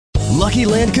Lucky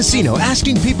Land Casino,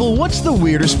 asking people, what's the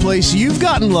weirdest place you've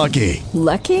gotten lucky?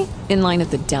 Lucky? In line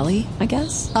at the deli, I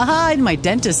guess? Aha, in my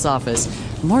dentist's office.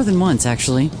 More than once,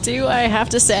 actually. Do I have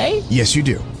to say? Yes, you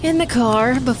do. In the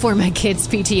car before my kids'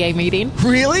 PTA meeting.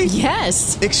 Really?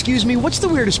 Yes. Excuse me, what's the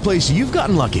weirdest place you've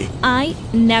gotten lucky? I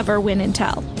never win and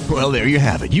tell. Well, there you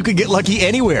have it. You can get lucky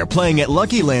anywhere, playing at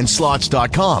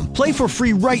LuckyLandSlots.com. Play for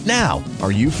free right now.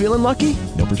 Are you feeling lucky?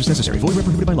 No purchase necessary. Void where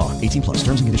prohibited by law. 18 plus.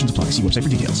 Terms and conditions apply. See website for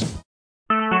details.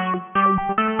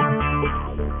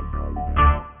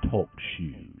 Talk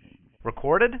shoes.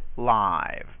 Recorded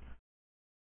live.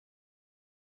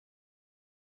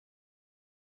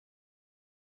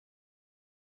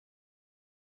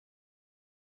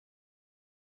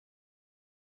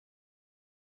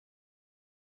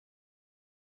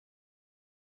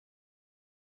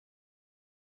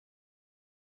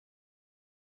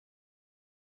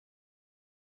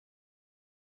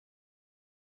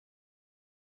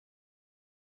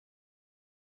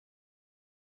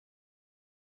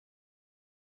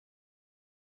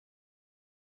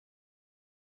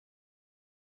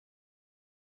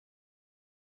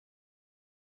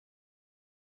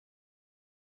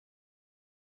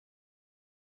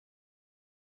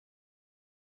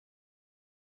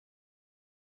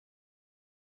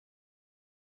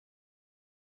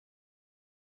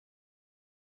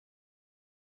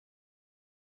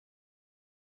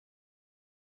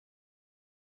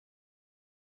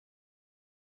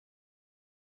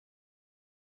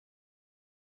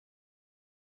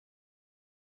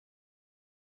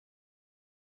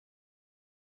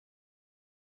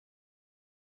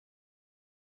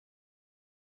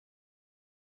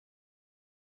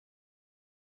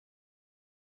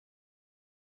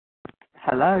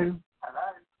 Hello?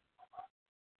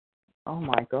 Oh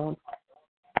my god.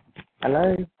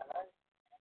 Hello?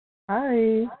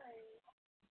 Hi.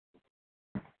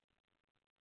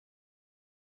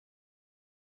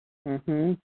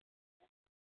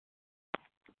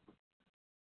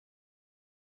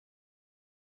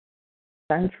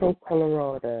 Central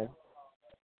Colorado.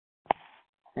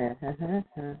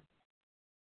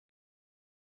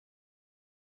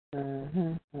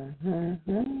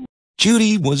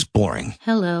 Judy was boring.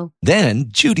 Hello. Then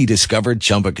Judy discovered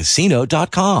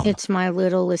ChumbaCasino.com. It's my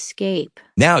little escape.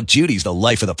 Now Judy's the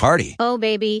life of the party. Oh,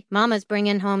 baby, mama's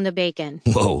bringing home the bacon.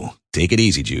 Whoa, take it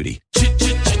easy, Judy.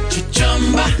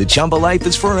 The Chumba life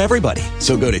is for everybody.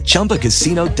 So go to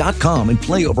ChumbaCasino.com and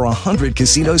play over 100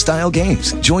 casino-style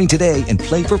games. Join today and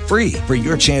play for free for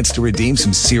your chance to redeem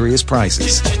some serious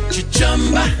prizes.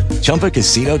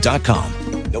 ChumbaCasino.com.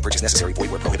 No purchase necessary.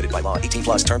 Void where prohibited by law. 18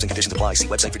 plus terms and conditions apply. See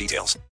website for details.